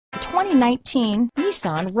2019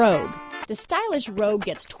 Nissan Rogue. The stylish Rogue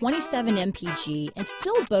gets 27 mpg and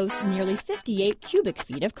still boasts nearly 58 cubic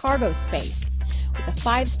feet of cargo space. With a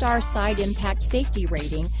 5-star side impact safety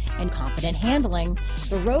rating and confident handling,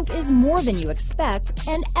 the Rogue is more than you expect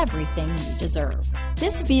and everything you deserve.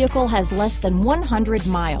 This vehicle has less than 100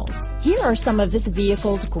 miles. Here are some of this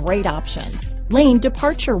vehicle's great options: lane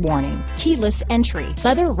departure warning, keyless entry,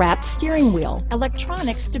 leather-wrapped steering wheel,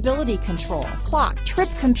 electronic stability control, clock, trip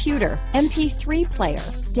computer, MP3 player,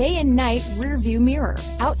 day and night rear view mirror,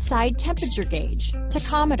 outside temperature gauge,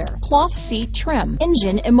 tachometer, cloth seat trim,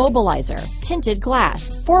 engine immobilizer, tinted glass,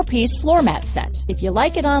 4-piece floor mat set. If you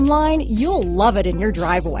like it online, you'll love it in your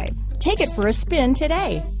driveway. Take it for a spin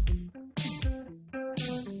today.